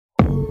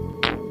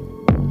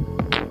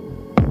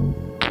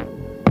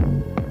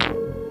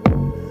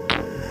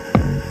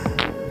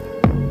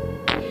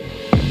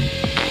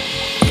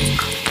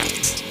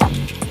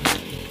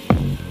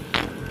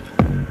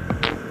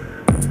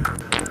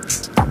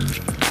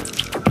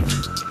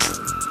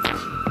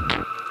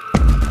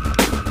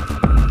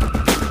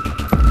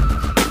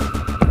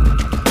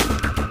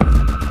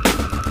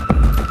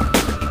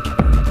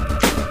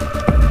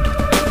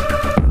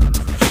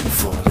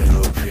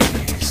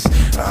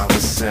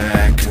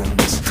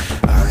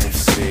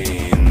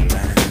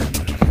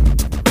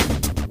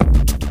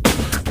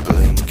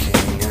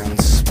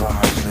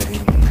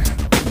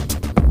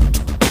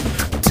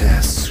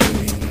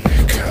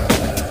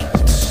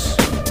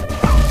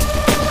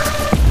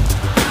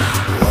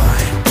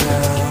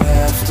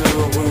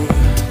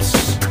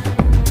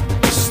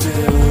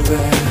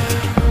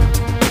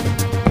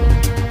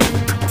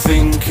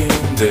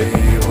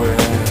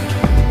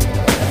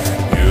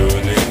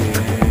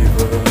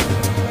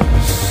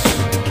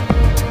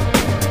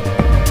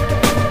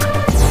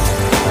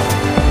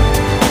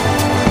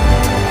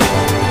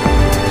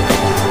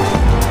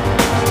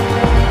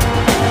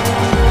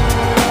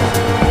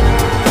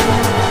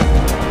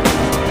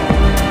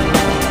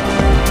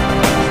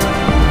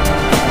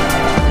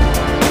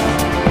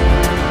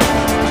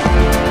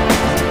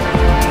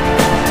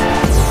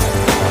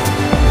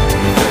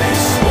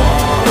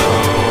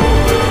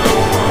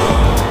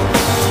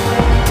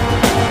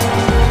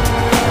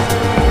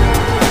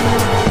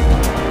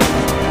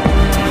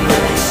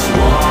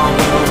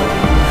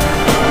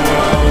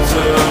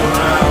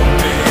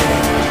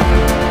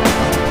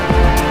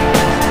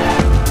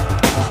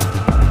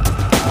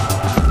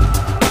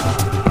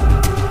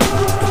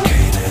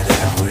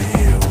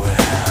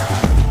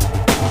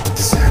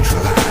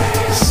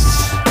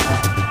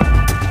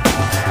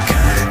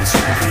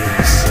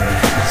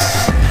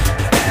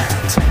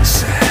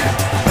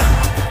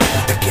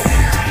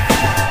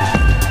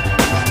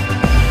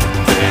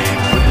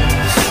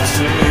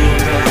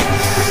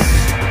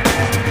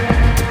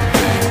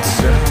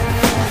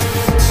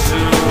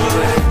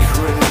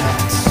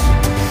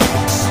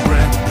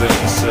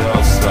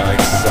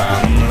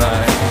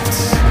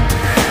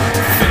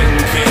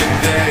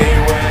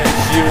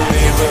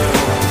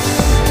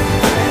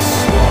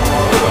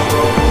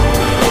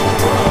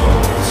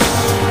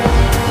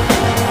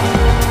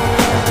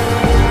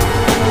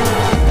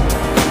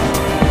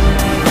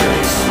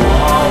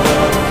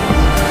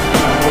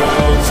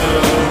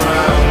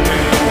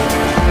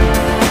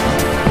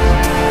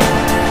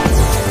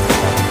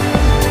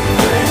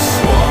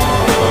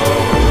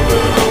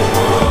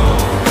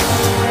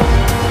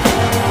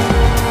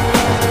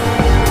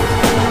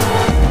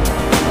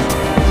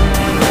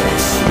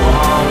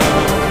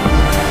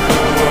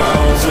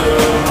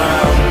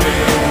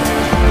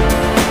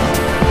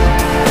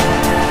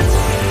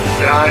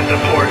behind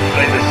the port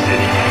lay the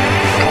city.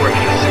 The port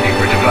and the city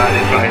were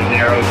divided by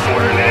narrow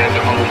borderland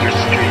older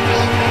streets,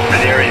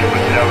 an area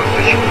with no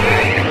official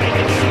name,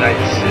 the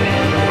night city,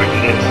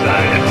 written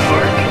inside its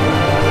heart.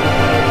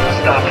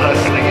 Stop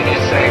hustling and you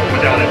sank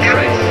without a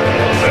trace,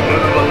 but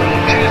move a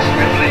little too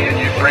swiftly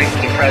and you break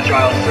the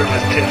fragile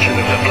surface tension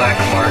of the black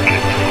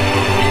market.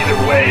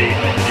 Either way,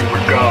 you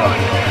were gone,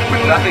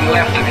 with nothing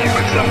left of you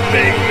but some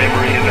vague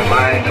memory in the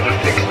mind of a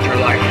fixture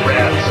like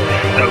rats.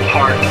 No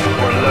heart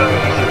or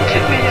lungs or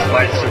kidneys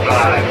might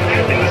survive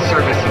in the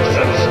service of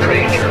some